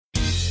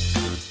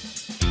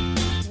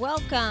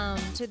Welcome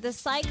to the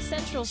Psych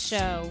Central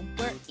Show,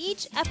 where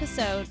each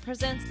episode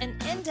presents an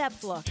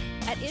in-depth look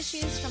at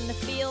issues from the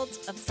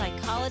fields of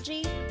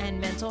psychology and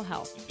mental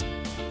health.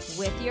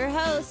 With your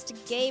host,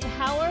 Gabe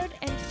Howard,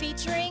 and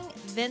featuring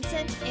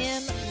Vincent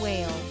M.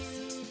 Wales.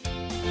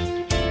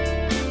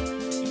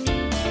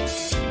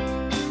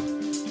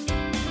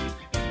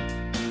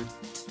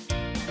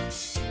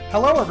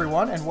 Hello,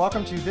 everyone, and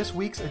welcome to this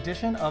week's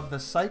edition of the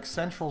Psych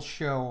Central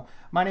Show.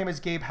 My name is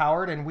Gabe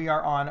Howard, and we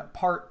are on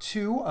part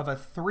 2 of a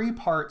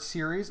 3-part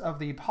series of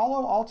the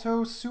Palo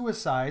Alto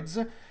suicides.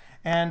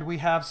 And we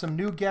have some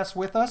new guests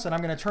with us, and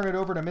I'm going to turn it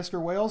over to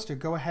Mr. Wales to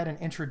go ahead and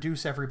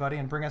introduce everybody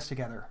and bring us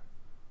together.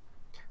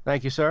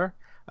 Thank you, sir.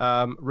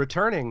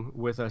 Returning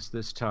with us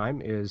this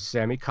time is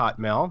Sammy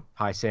Kotmel.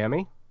 Hi,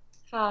 Sammy.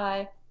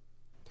 Hi.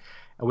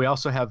 We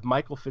also have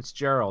Michael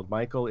Fitzgerald.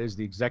 Michael is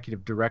the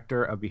Executive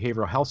Director of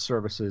Behavioral Health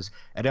Services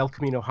at El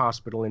Camino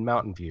Hospital in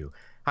Mountain View.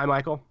 Hi,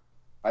 Michael.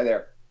 Hi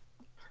there.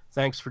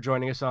 Thanks for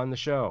joining us on the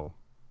show.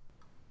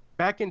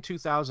 Back in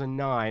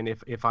 2009,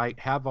 if I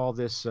have all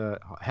this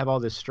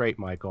straight,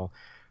 Michael,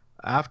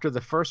 after the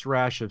first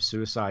rash of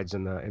suicides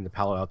in the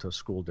Palo Alto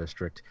School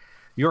District,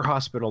 your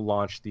hospital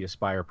launched the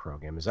Aspire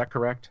program. Is that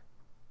correct?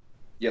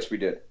 Yes, we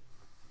did.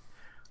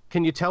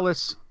 Can you tell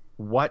us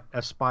what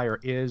Aspire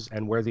is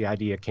and where the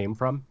idea came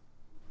from?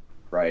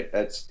 Right.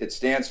 It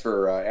stands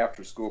for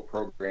After School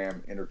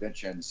Program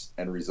Interventions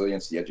and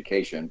Resiliency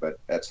Education, but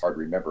that's hard to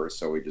remember,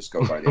 so we just go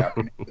by the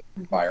acronym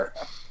Aspire.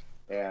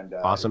 And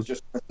awesome. It's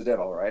just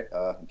coincidental, right?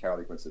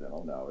 Entirely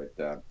coincidental. No,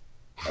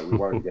 we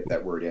wanted to get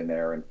that word in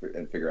there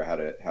and figure out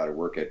how to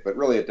work it. But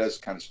really, it does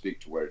kind of speak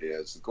to what it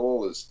is. The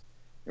goal is,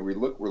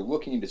 we're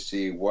looking to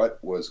see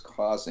what was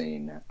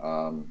causing,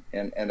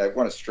 and I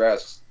want to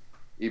stress,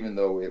 even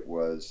though it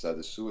was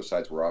the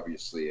suicides were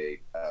obviously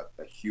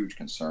a huge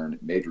concern,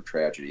 major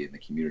tragedy in the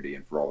community,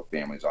 and for all the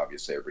families,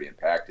 obviously everybody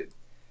impacted.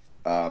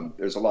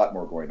 There's a lot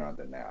more going on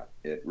than that.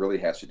 It really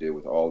has to do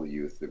with all the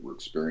youth that were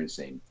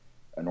experiencing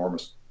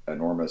enormous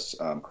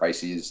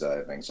crises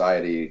of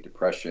anxiety,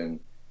 depression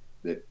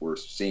that we're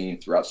seeing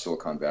throughout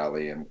Silicon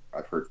Valley, and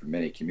I've heard from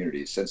many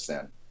communities since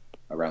then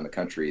around the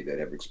country that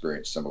have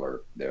experienced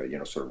similar,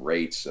 sort of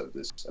rates of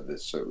this.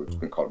 So it's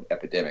been called an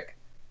epidemic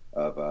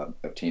of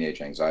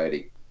teenage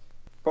anxiety.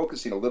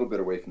 Focusing a little bit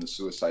away from the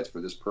suicides for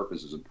this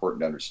purpose is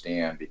important to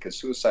understand, because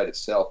suicide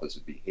itself is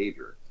a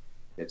behavior.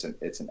 It's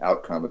an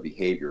outcome of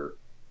behavior.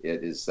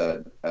 It is,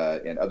 and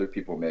other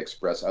people may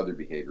express other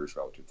behaviors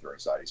relative to their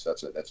anxiety. So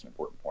that's an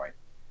important point.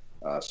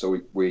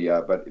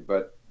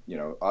 But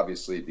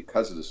obviously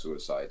because of the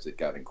suicides, it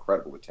got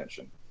incredible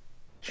attention.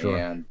 Sure.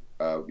 And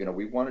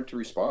we wanted to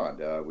respond.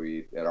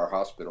 We at our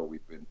hospital,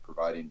 we've been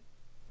providing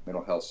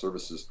mental health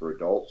services for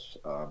adults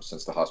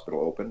since the hospital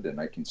opened in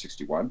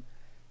 1961,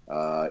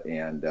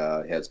 and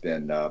has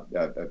been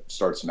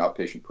started some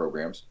outpatient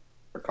programs,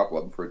 a couple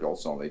of them for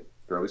adults only,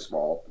 fairly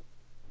small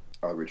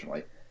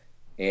originally,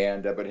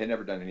 and but had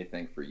never done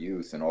anything for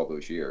youth in all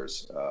those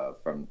years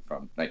from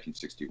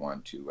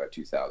 1961 to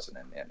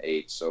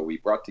 2008. So we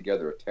brought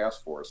together a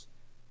task force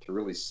to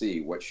really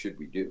see what should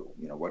we do.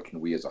 What can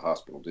we as a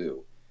hospital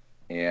do?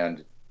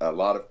 And a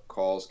lot of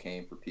calls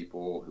came for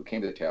people who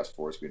came to the task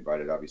force. We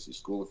invited, obviously,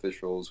 school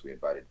officials. We had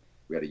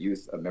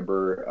a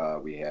member.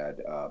 We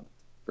had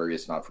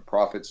various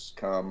not-for-profits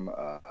come.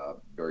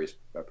 Various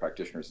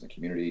practitioners in the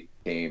community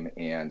came.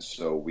 And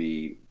so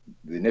the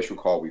initial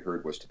call we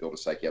heard was to build a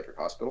psychiatric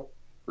hospital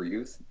for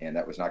youth. And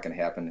that was not going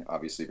to happen,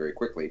 obviously, very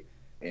quickly.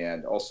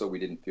 And also, we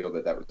didn't feel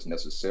that was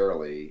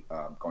necessarily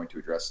going to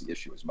address the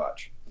issue as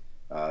much.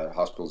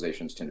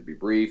 Hospitalizations tend to be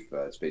brief.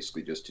 It's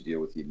basically just to deal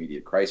with the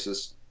immediate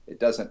crisis. It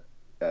doesn't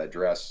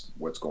address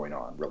what's going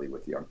on really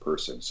with the young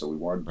person. So we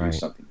wanted to do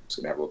something that's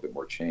going to have a little bit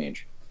more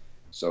change.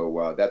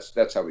 So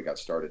that's how we got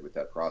started with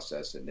that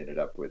process and ended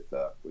up with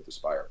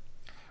Aspire.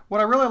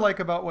 What I really like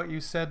about what you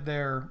said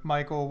there,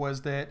 Michael,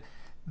 was that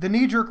the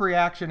knee-jerk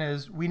reaction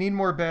is we need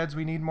more beds,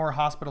 we need more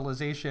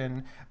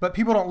hospitalization, but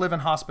people don't live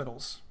in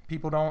hospitals.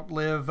 People don't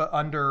live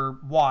under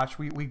watch.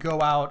 We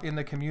go out in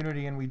the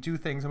community and we do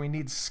things, and we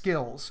need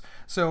skills.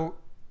 So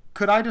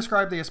could I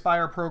describe the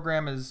Aspire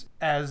program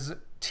as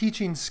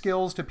teaching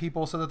skills to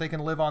people so that they can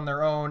live on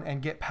their own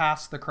and get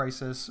past the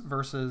crisis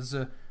versus...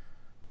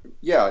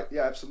 Yeah,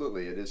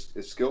 absolutely. It's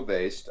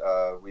skill-based.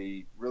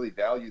 We really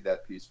value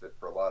that piece of it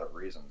for a lot of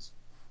reasons.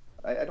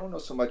 I don't know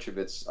so much of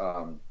it's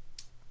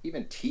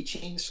even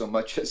teaching so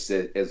much as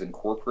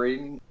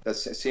incorporating.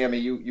 Sammy,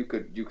 you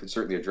could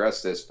certainly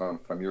address this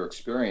from your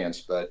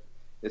experience, but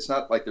it's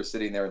not like they're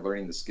sitting there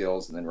learning the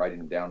skills and then writing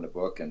them down in a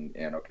book and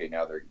okay,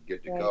 now they're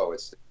good to go.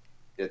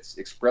 It's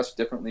expressed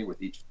differently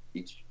with each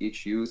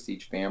youth,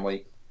 each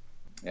family.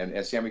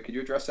 And Sammy, could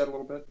you address that a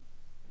little bit?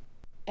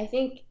 I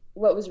think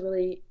what was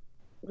really,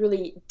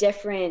 really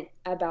different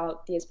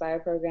about the Aspire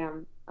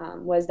program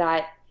was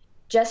that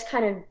just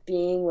kind of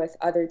being with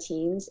other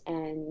teens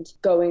and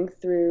going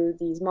through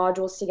these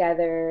modules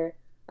together,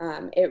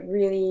 it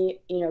really,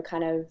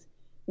 kind of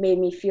made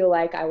me feel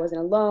like I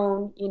wasn't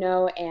alone,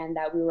 and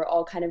that we were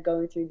all kind of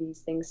going through these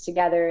things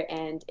together,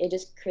 and it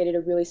just created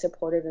a really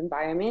supportive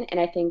environment. And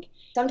I think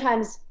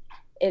sometimes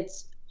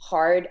it's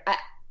hard,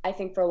 I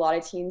think, for a lot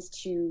of teens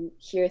to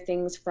hear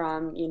things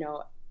from,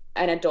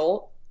 an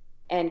adult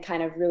and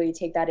kind of really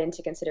take that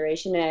into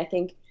consideration. And I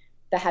think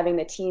that having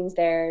the teens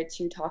there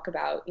to talk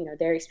about,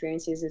 their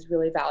experiences is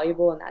really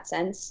valuable in that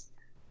sense.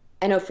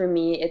 I know for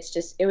me,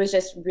 it was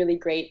just really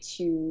great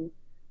to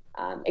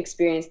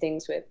experience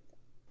things with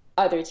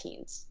other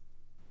teens.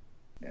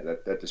 Yeah,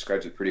 that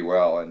describes it pretty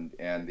well.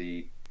 And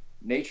the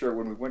nature,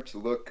 when we went to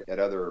look at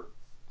other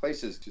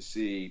places to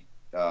see,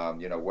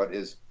 what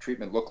is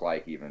treatment look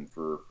like even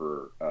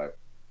for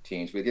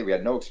teens, we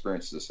had no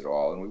experience with this at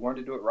all, and we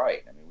wanted to do it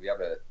right. I mean, we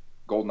have a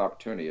golden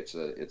opportunity. It's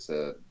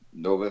a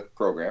NOVA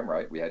program,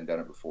 right? We hadn't done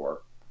it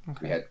before. Okay.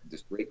 We had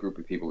this great group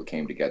of people that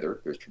came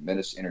together. There's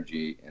tremendous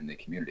energy in the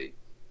community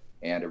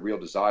and a real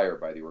desire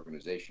by the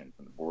organization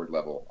from the board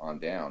level on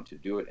down to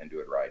do it and do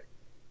it right.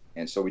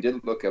 And so we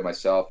did look at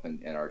myself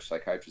and our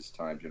psychiatrist at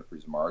the time, Jennifer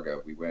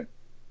Zamarga. We went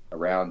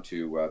around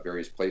to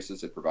various places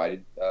that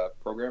provided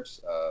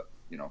programs,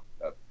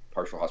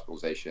 partial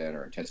hospitalization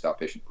or intensive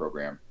outpatient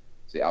program.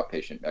 It's the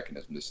outpatient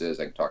mechanism this is.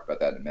 I can talk about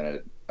that in a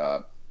minute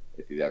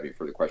if you have any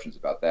further questions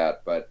about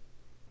that. But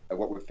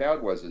what we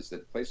found is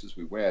that places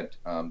we went,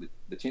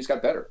 the teens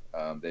got better.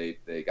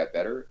 They got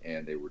better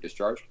and they were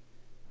discharged.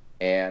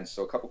 And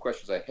so a couple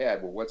questions I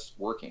had, well, what's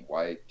working?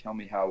 Why? Tell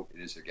me how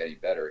it is they're getting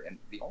better. And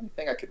the only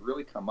thing I could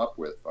really come up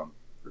with from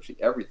virtually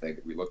everything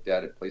that we looked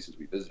at places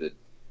we visited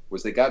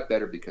was they got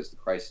better because the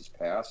crisis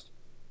passed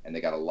and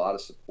they got a lot of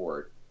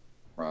support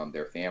from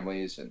their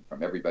families and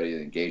from everybody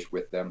that engaged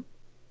with them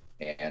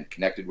and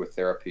connected with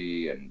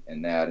therapy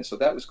and that. And so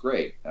that was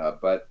great.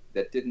 But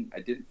I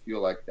didn't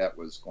feel like that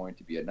was going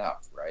to be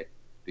enough, right?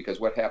 Because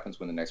what happens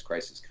when the next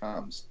crisis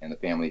comes and the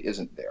family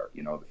isn't there?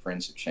 The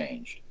friends have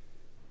changed.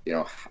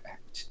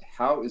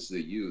 How is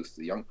the youth,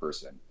 the young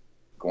person,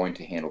 going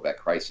to handle that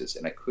crisis?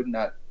 And I could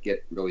not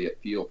get really a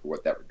feel for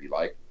what that would be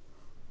like.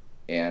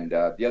 And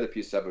the other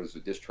piece of it was the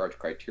discharge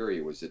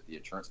criteria was that the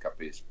insurance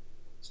companies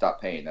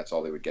stopped paying. That's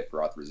all they would get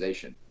for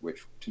authorization,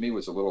 which to me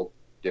was a little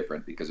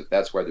different, because if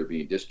that's why they're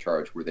being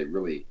discharged, were they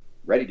really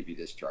ready to be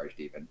discharged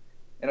even?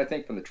 And I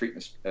think from the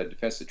treatment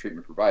defensive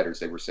treatment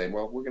providers, they were saying,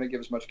 well, we're going to give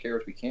as much care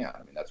as we can. I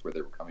mean, that's where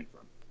they were coming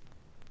from.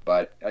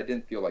 But I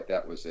didn't feel like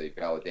that was a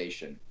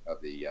validation of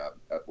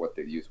of what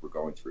the youth were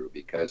going through,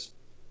 because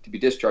to be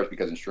discharged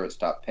because insurance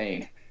stopped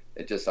paying,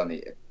 it just on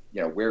the,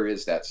 where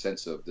is that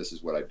sense of this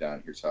is what I've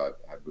done, here's how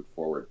I've moved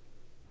forward.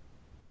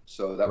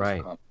 So that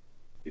was right.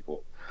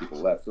 People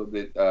left. So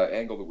the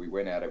angle that we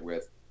went at it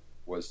with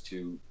was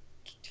to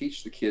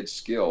teach the kids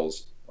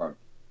skills, or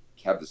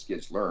have the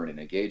kids learn and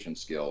engage in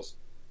skills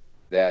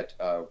that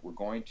we're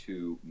going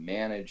to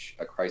manage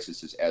a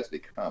crisis as they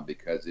come,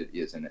 because it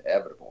is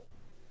inevitable.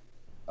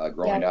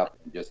 Growing up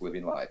and just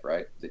living life,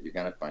 right? That you're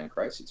going to find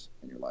crises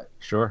in your life.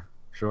 Sure.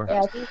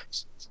 Yeah, I think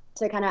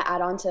to kind of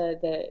add on to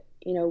the,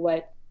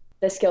 what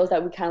the skills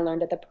that we kind of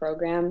learned at the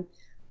program,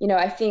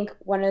 I think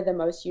one of the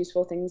most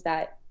useful things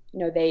that,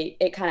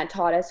 it kind of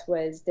taught us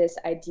was this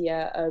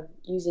idea of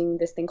using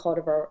this thing called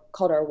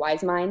our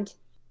wise mind,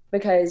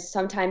 because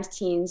sometimes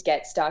teens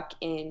get stuck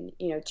in,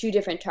 two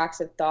different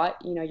tracks of thought.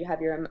 You have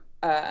your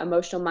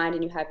emotional mind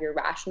and you have your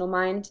rational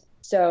mind.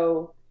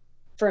 So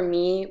for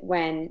me,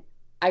 when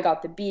I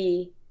got the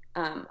B,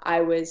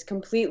 I was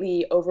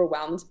completely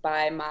overwhelmed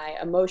by my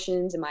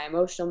emotions and my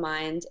emotional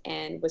mind,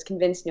 and was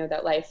convinced,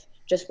 that life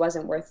just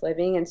wasn't worth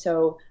living. And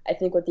so I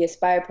think what the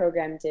Aspire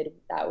program did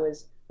that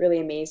was really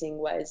amazing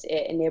was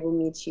it enabled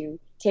me to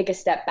take a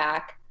step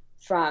back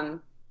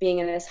from being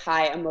in this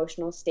high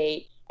emotional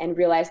state and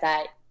realize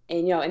that,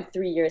 in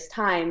 3 years'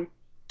 time,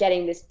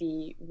 getting this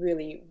B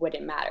really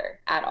wouldn't matter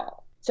at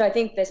all. So I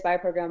think the Aspire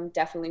program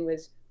definitely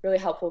was really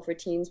helpful for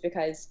teens,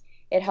 because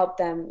it helped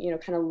them,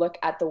 kind of look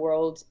at the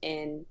world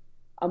in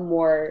a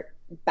more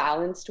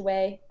balanced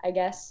way, I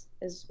guess,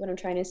 is what I'm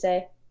trying to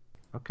say.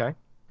 Okay.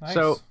 Nice.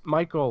 So,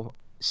 Michael,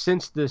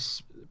 since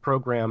this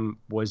program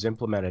was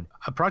implemented,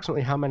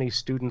 approximately how many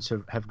students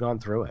have gone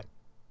through it?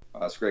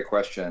 That's a great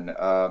question.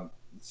 Let's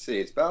see,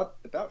 it's about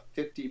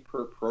 50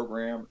 per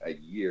program a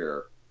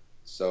year.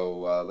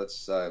 So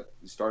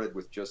we started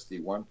with just the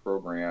one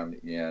program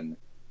in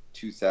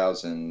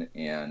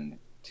 2010,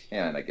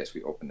 I guess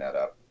we opened that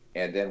up.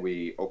 And then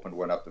we opened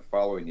one up the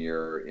following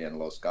year in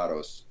Los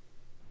Gatos.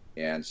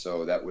 And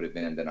so that would have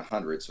been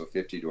 100, so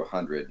 50 to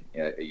 100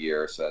 a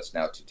year. So that's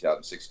now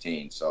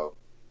 2016. So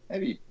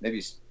maybe what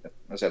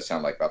does that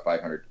sound like, about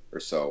 500 or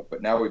so.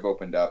 But now we've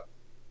opened up,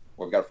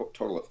 we've got a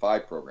total of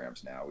 5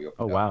 programs now. We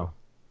opened wow.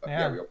 We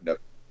opened up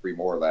 3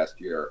 more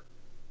last year.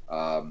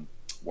 One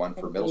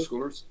for middle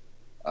schoolers,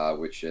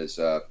 which is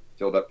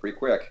filled up pretty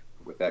quick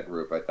with that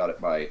group. I thought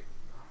it might.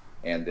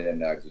 And then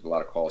there's a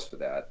lot of calls for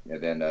that.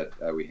 And then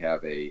we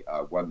have a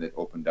one that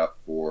opened up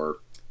for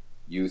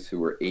youth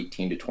who are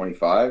 18 to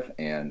 25.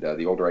 And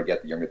the older I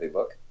get, the younger they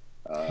look.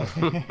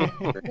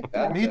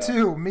 Me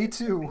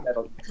too.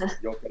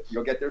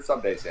 You'll get there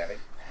someday, Sammy.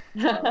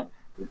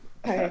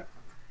 Okay.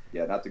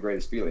 Yeah, not the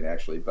greatest feeling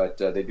actually, but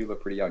they do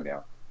look pretty young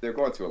now. They're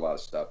going through a lot of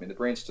stuff. I mean, the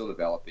brain's still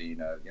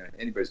developing.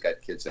 Anybody's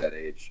got kids that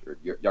age or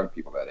young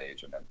people that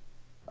age, and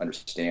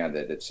understand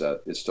that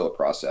it's still a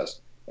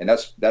process. And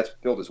that's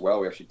built as well.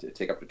 We actually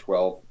take up to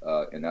 12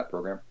 in that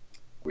program,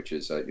 which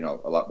is a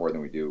lot more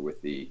than we do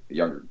with the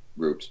younger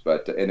groups.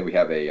 But and then we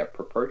have a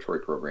preparatory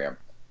program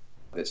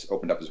that's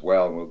opened up as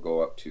well, and we'll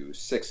go up to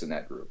 6 in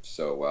that group.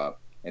 So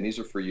and these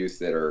are for youth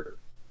that are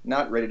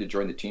not ready to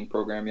join the teen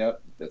program yet,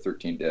 the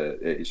 13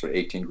 to sort of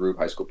 18 group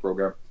high school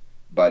program,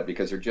 but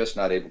because they're just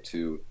not able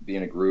to be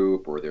in a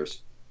group, or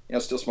there's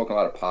still smoking a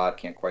lot of pot,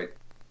 can't quite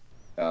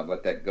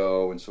let that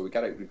go, and so we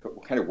kind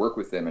of work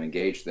with them and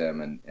engage them,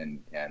 and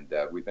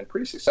we've been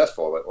pretty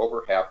successful.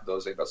 Over half of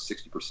those, about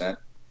 60%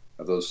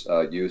 of those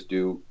youth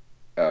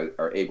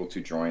are able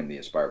to join the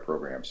Aspire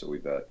program. So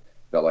we've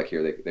felt like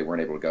here they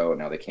weren't able to go, and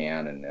now they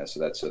can, and so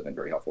that's been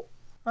very helpful.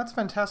 That's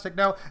fantastic.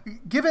 Now,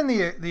 given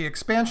the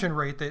expansion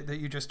rate that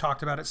you just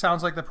talked about, it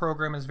sounds like the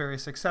program is very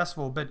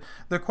successful. But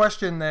the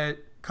question that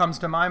comes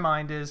to my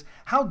mind is,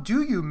 how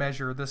do you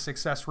measure the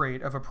success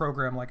rate of a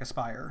program like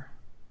Aspire?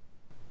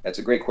 That's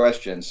a great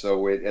question.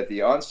 So at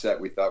the onset,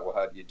 we thought, well,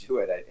 how do you do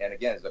it? And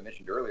again, as I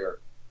mentioned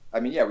earlier,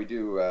 I mean, yeah, we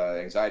do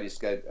anxiety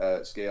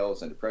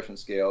scales and depression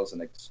scales,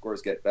 and the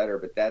scores get better,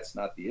 but that's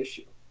not the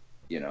issue.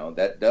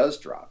 That does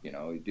drop.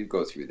 You do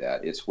go through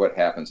that. It's what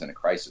happens in a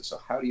crisis.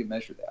 So how do you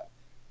measure that?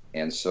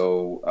 And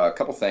so a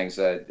couple things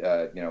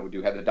that, we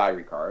do have the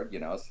diary card,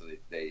 so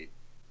they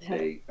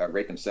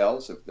rate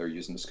themselves if they're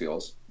using the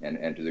skills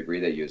and to the degree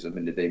they use them,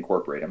 and did they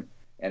incorporate them.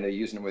 And they're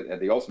using them at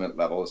the ultimate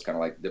level. It's kind of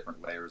like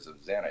different layers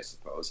of Zen, I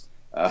suppose.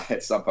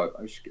 At some point,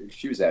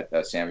 she was at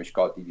Sammy, she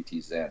called it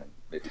DBT Zen,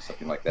 maybe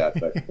something like that.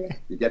 But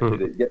you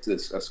get to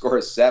a score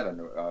of 7,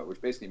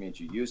 which basically means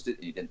you used it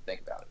and you didn't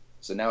think about it.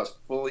 So now it's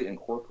fully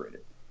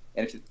incorporated.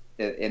 And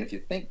if you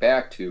think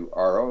back to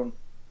our own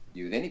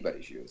youth,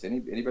 anybody's youth,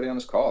 anybody on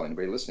this call,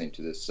 anybody listening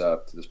to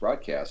this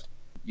broadcast,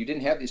 you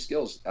didn't have these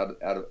skills out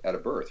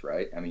of birth,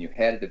 right? I mean, you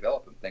had to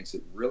develop them. Things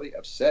that really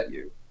upset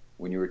you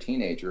when you were a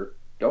teenager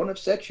don't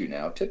upset you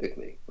now,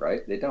 typically,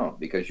 right? They don't,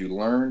 because you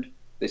learned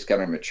these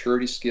kind of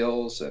maturity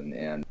skills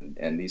and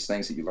these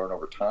things that you learn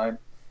over time.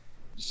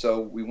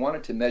 So we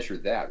wanted to measure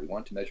that. We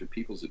wanted to measure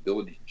people's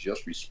ability to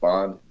just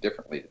respond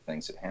differently to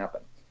things that happen.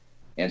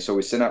 And so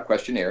we sent out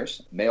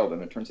questionnaires, mailed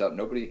them. It turns out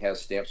nobody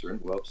has stamps or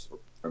envelopes,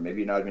 or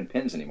maybe not even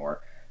pins anymore.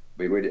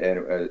 We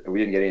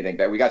didn't get anything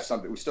back. We got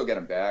some. We still get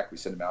them back. We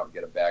send them out and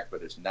get them back,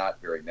 but there's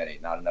not very many,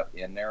 not enough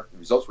in there. The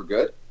results were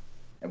good.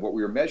 And what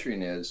we were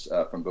measuring is,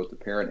 from both the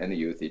parent and the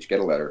youth, each get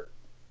a letter,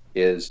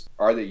 is,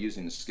 are they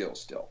using the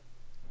skills still?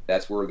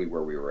 That's really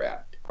where we were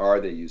at. Are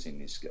they using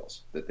these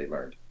skills that they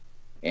learned?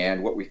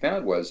 And what we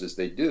found is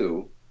they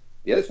do.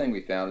 The other thing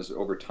we found is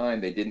over time,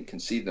 they didn't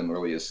conceive them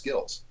really as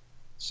skills.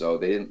 So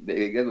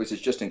it was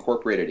just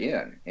incorporated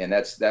in. And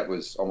that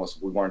was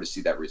almost, we wanted to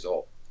see that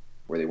result,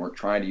 where they weren't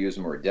trying to use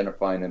them or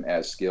identifying them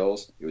as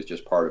skills. It was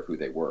just part of who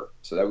they were.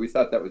 So we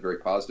thought that was very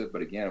positive.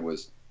 But again, I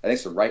think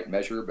it's the right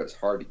measure, but it's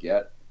hard to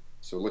get.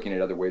 So we're looking at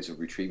other ways of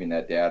retrieving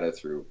that data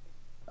through,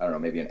 I don't know,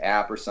 maybe an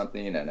app or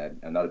something. And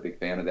I'm not a big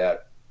fan of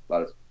that. A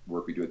lot of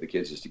work we do with the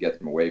kids is to get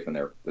them away from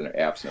their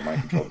apps and their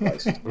mind control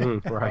devices.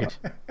 Right.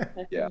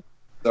 Yeah.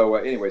 So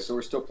anyway, so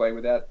we're still playing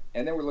with that.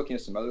 And then we're looking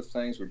at some other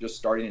things. We're just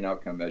starting an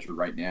outcome measure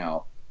right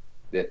now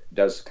that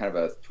does kind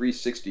of a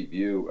 360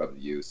 view of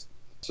the youth.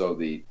 So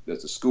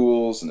there's the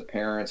schools and the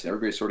parents and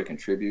everybody sort of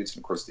contributes.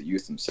 And of course, the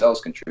youth themselves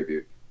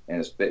contribute. And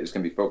it's going to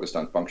be focused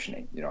on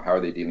functioning. How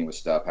are they dealing with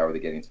stuff? How are they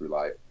getting through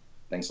life?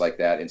 Things like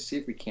that. And see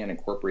if we can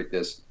incorporate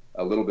this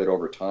a little bit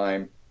over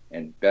time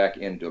and back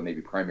into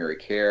maybe primary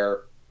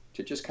care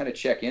to just kind of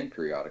check in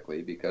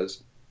periodically,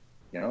 because,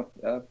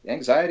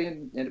 anxiety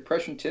and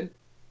depression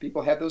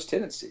people have those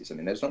tendencies. I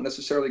mean, those don't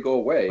necessarily go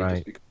away. Right.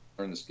 Just because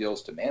you learn the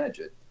skills to manage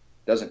it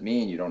doesn't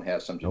mean you don't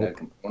have some genetic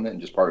component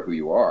and just part of who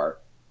you are.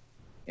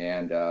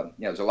 And,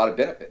 there's a lot of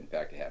benefit, in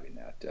fact, to having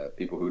that.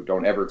 People who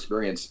don't ever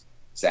experience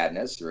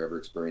sadness or ever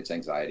experience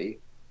anxiety,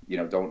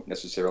 don't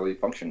necessarily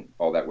function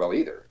all that well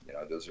either.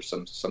 Those are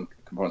some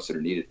components that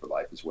are needed for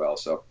life as well.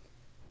 So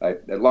a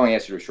long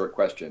answer to a short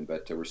question,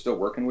 but we're still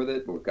working with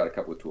it, but we've got a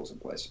couple of tools in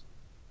place.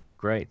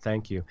 Great,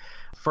 thank you.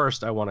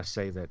 First, I want to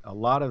say that a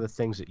lot of the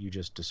things that you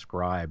just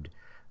described,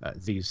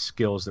 these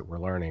skills that we're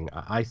learning,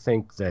 I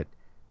think that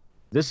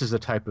this is the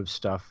type of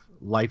stuff,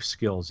 life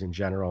skills in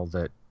general,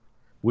 that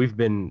we've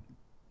been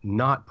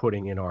not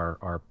putting in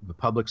the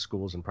public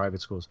schools and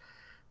private schools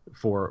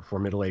for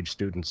middle-aged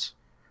students.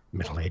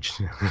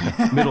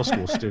 Middle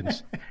school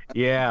students.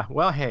 Yeah,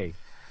 well, hey,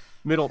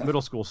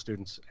 middle school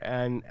students.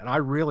 And I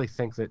really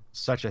think that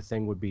such a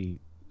thing would be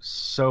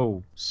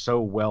so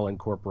well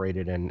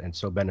incorporated and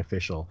so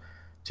beneficial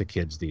to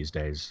kids these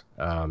days.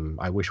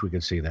 I wish we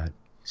could see that.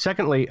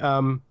 Secondly,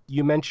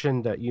 you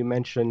mentioned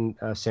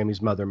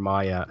Sammy's mother,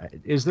 Maya.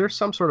 Is there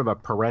some sort of a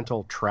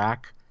parental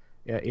track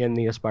in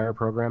the Aspire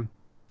program?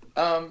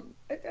 I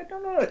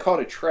don't know how to call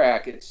it a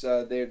track. It's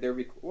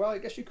well, I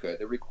guess you could.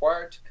 They're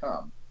required to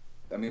come.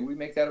 I mean, we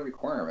make that a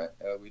requirement.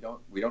 We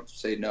don't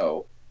say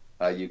no.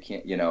 You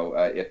can't,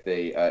 if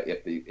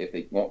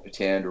they won't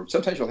attend, or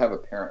sometimes you'll have a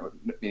parent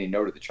meaning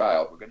no to the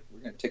child. We're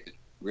going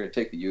to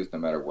take the youth no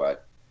matter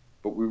what.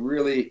 But we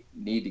really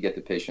need to get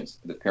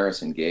the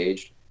parents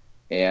engaged,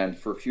 and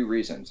for a few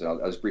reasons. And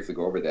I'll just briefly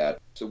go over that.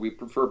 So we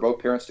prefer both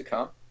parents to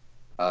come,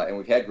 and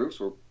we've had groups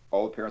where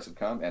all the parents have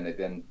come, and they've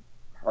been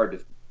hard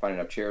to find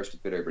enough chairs to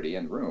fit everybody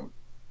in the room.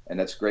 And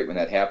that's great when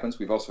that happens.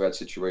 We've also had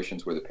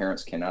situations where the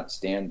parents cannot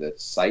stand the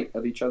sight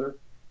of each other,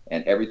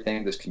 and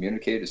everything that's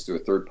communicated is through a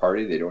third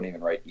party. They don't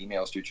even write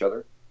emails to each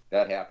other.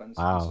 That happens.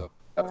 Wow. So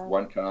have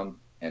one come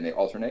and they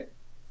alternate.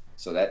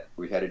 So that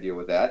we've had to deal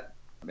with that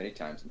many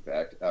times. In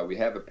fact, we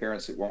have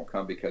parents that won't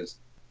come because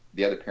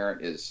the other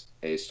parent is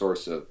a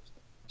source of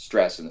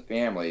stress in the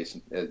family,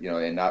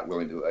 and not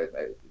willing to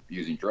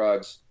using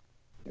drugs,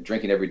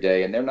 drinking every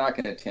day, and they're not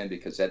going to attend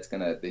because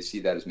they see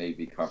that as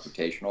maybe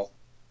confrontational.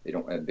 They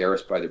don't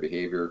embarrassed by their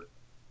behavior,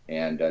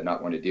 and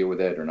not want to deal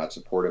with it, or not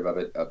supportive of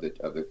it, of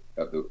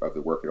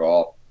the work at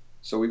all.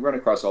 So we run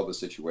across all the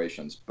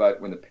situations. But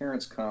when the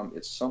parents come,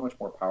 it's so much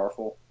more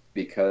powerful,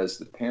 because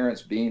the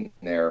parents being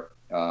there,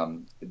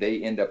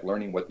 they end up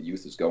learning what the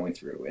youth is going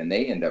through, and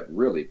they end up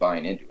really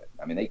buying into it.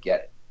 I mean, they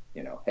get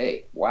it.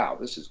 Hey, wow,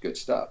 this is good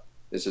stuff.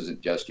 This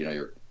isn't just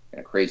you're in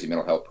a crazy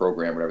mental health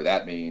program, whatever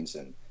that means,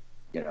 and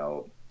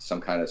some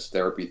kind of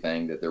therapy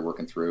thing that they're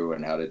working through,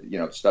 and how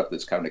to stuff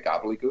that's kind of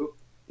gobbledygook.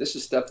 This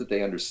is stuff that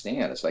they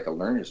understand. It's like a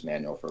learner's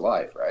manual for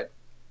life, right?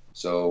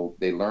 So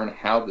they learn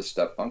how this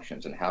stuff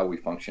functions and how we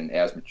function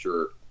as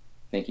mature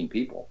thinking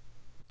people.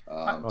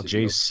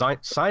 Geez,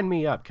 sign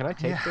me up. Can I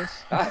take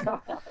this?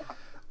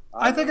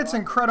 I think it's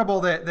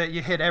incredible that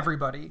you hit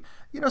everybody.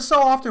 So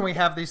often we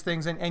have these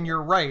things, and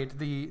you're right.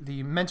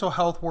 The mental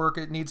health work,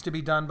 it needs to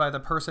be done by the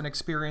person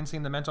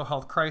experiencing the mental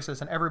health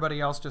crisis, and everybody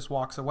else just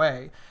walks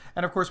away.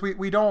 And of course,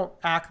 we don't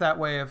act that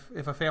way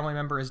if a family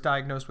member is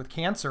diagnosed with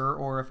cancer,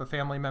 or if a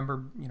family member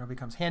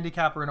becomes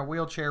handicapped or in a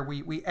wheelchair.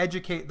 We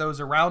educate those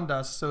around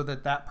us so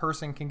that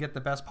person can get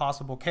the best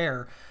possible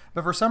care.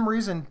 But for some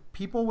reason,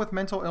 people with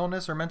mental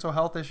illness or mental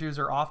health issues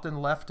are often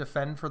left to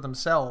fend for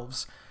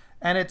themselves.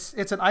 And it's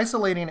an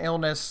isolating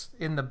illness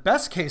in the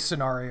best case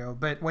scenario.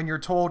 But when you're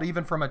told,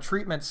 even from a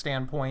treatment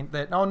standpoint,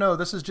 that, oh no,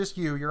 this is just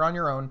you're on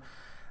your own,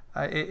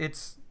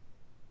 it's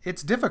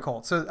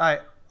difficult. So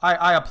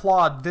I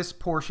applaud this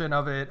portion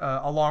of it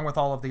along with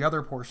all of the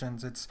other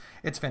portions.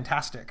 It's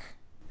fantastic.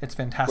 It's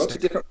fantastic. Well, it's a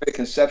different way of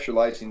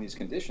conceptualizing these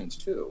conditions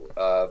too.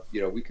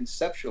 We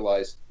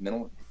conceptualize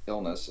mental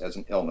illness as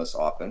an illness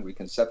often. We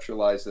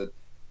conceptualize it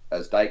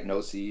as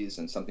diagnoses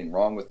and something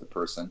wrong with the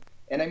person.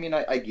 And I mean,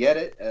 I get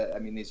it.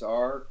 These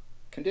are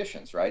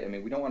conditions, right?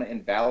 We don't want to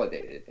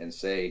invalidate it and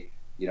say,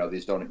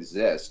 these don't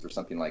exist or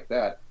something like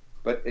that.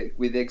 But they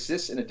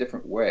exist in a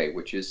different way,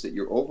 which is that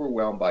you're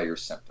overwhelmed by your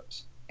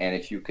symptoms. And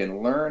if you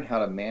can learn how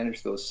to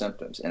manage those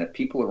symptoms, and if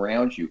people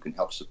around you can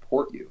help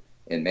support you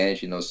in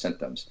managing those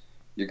symptoms,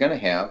 you're going to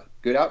have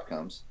good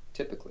outcomes,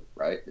 typically,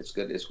 right? It's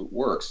good. It's what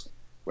works.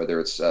 Whether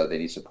it's they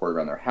need support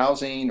around their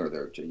housing, or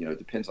it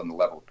depends on the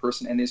level of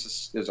person. And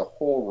there's a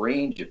whole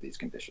range of these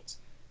conditions.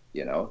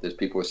 There's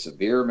people with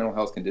severe mental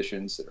health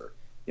conditions that are,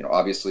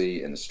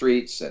 obviously in the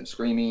streets and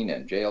screaming,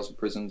 and jails and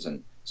prisons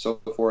and so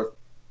forth.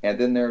 And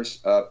then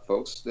there's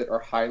folks that are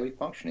highly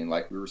functioning,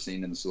 like we were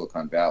seeing in the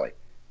Silicon Valley.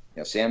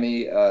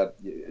 Sammy,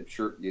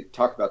 you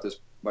talk about this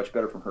much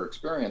better from her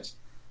experience,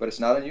 but it's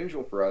not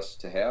unusual for us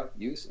to have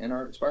youth in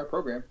our Aspire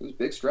program whose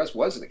big stress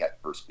was that they got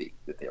the first B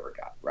that they ever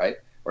got, right?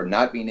 Or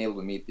not being able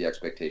to meet the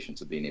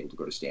expectations of being able to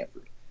go to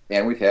Stanford.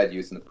 And we've had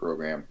youth in the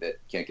program that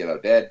can't get out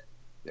of bed.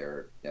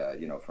 They're,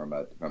 from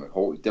a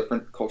whole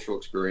different cultural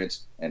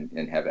experience and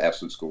have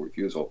absolute school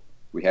refusal.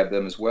 We have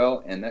them as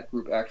well, and that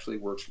group actually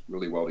works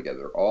really well together.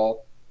 They're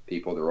all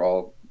people, they're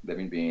all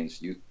living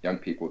beings, young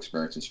people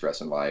experiencing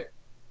stress in life,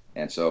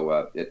 and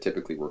so it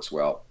typically works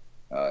well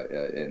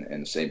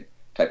in the same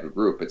type of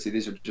group. But see,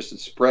 these are just a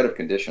spread of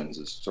conditions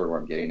is sort of what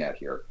I'm getting at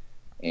here.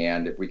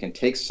 And if we can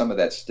take some of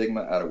that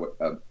stigma out of what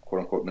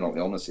quote-unquote mental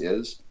illness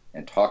is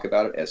and talk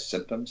about it as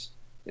symptoms,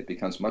 it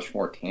becomes much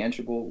more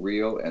tangible,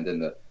 real, and then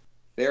the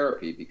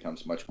therapy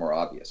becomes much more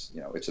obvious.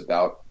 It's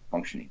about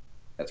functioning.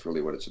 That's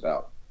really what it's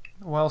about.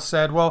 Well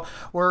said. Well,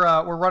 we're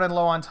running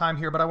low on time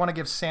here, but I want to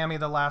give Sammy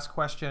the last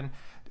question.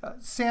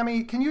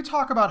 Sammy, can you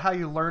talk about how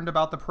you learned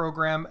about the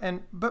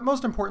program, but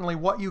most importantly,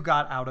 what you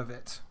got out of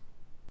it?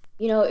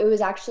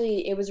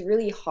 It was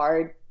really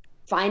hard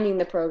finding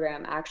the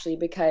program, actually,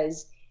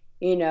 because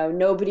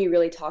nobody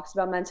really talks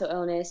about mental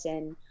illness,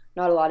 and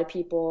not a lot of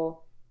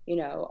people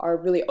are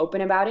really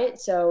open about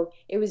it. So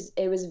it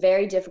was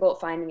very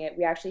difficult finding it.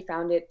 We actually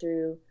found it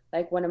through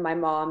one of my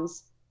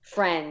mom's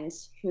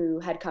friends who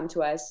had come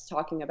to us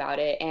talking about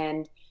it.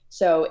 And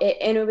so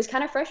it was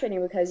kind of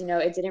frustrating because,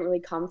 it didn't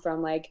really come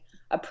from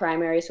a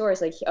primary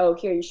source, oh,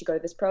 here, you should go to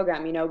this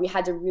program. We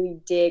had to really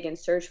dig and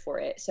search for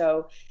it.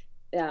 So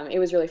it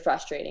was really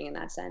frustrating in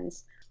that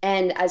sense.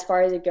 And as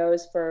far as it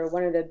goes, for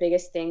one of the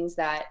biggest things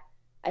that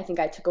I think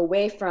I took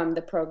away from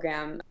the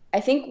program, I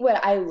think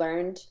what I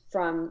learned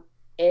from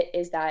it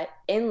is that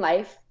in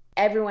life,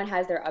 everyone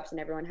has their ups and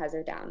everyone has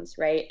their downs,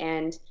 right?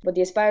 And what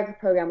the Aspire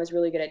program was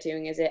really good at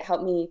doing is it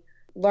helped me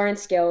learn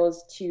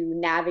skills to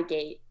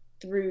navigate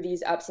through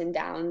these ups and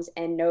downs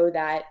and know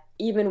that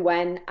even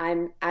when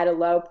I'm at a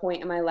low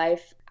point in my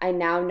life, I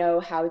now know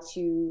how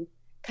to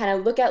kind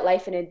of look at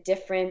life in a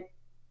different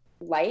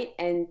light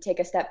and take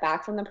a step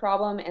back from the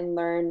problem and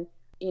learn,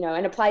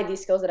 and apply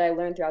these skills that I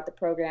learned throughout the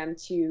program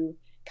to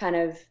kind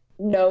of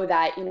know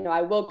that,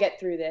 I will get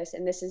through this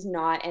and this is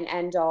not an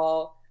end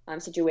all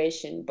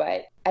situation.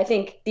 But I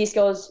think these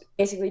skills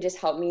basically just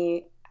help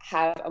me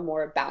have a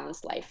more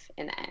balanced life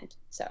in the end.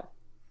 So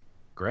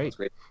great.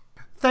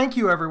 Thank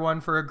you,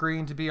 everyone, for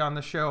agreeing to be on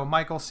the show.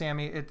 Michael,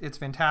 Sammy, it's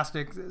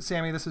fantastic.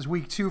 Sammy, this is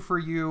week 2 for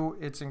you.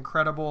 It's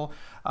incredible.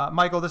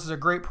 Michael, this is a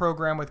great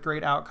program with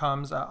great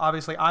outcomes.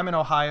 Obviously, I'm in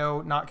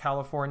Ohio, not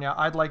California.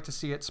 I'd like to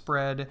see it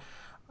spread.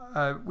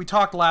 We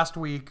talked last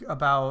week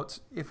about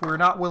if we're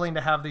not willing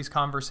to have these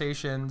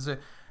conversations,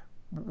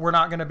 we're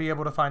not going to be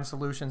able to find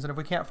solutions. And if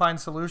we can't find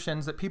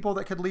solutions, that people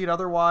that could lead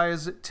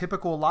otherwise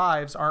typical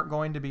lives aren't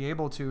going to be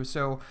able to.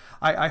 So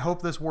I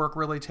hope this work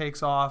really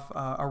takes off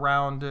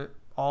around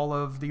all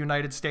of the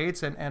United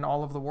States and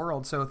all of the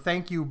world. So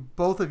thank you,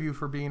 both of you,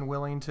 for being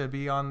willing to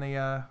be on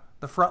the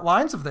front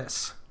lines of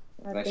this.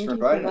 Thanks for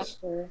inviting us.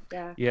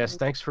 Yes,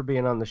 thanks for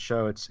being on the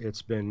show.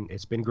 It's been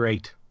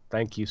great.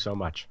 Thank you so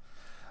much.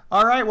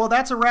 All right, well,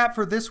 that's a wrap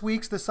for this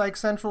week's The Psych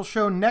Central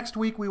Show. Next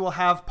week, we will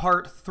have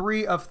part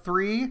 3 of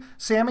 3.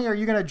 Sammy, are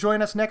you going to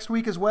join us next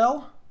week as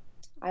well?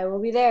 I will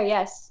be there,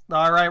 yes.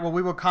 All right, well,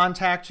 we will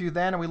contact you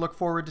then, and we look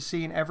forward to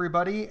seeing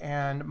everybody.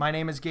 And my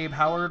name is Gabe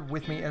Howard.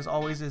 With me, as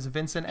always, is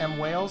Vincent M.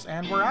 Wales,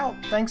 and we're out.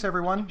 Thanks,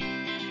 everyone.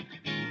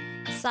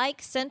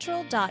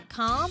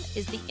 PsychCentral.com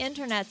is the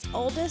internet's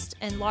oldest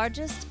and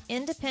largest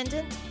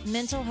independent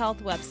mental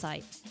health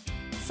website.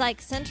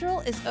 Psych Central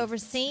is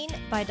overseen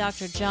by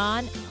Dr.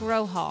 John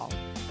Grohall,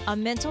 a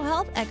mental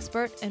health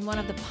expert and one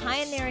of the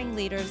pioneering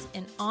leaders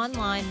in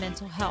online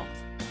mental health.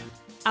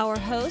 Our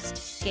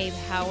host, Gabe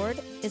Howard,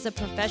 is a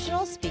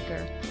professional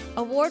speaker,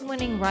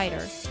 award-winning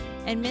writer,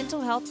 and mental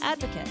health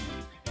advocate.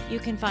 You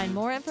can find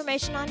more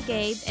information on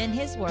Gabe and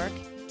his work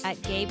at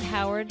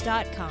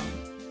GabeHoward.com.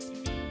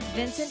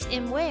 Vincent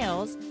M.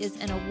 Wales is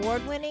an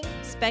award-winning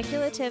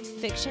speculative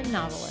fiction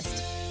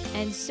novelist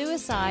and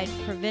suicide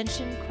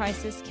prevention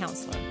crisis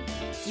counselor.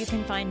 You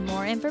can find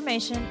more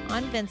information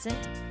on Vincent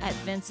at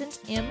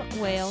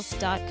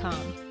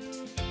VincentMWales.com.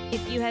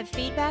 If you have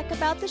feedback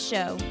about the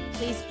show,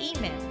 please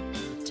email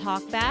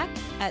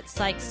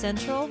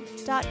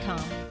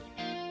talkback@psychcentral.com.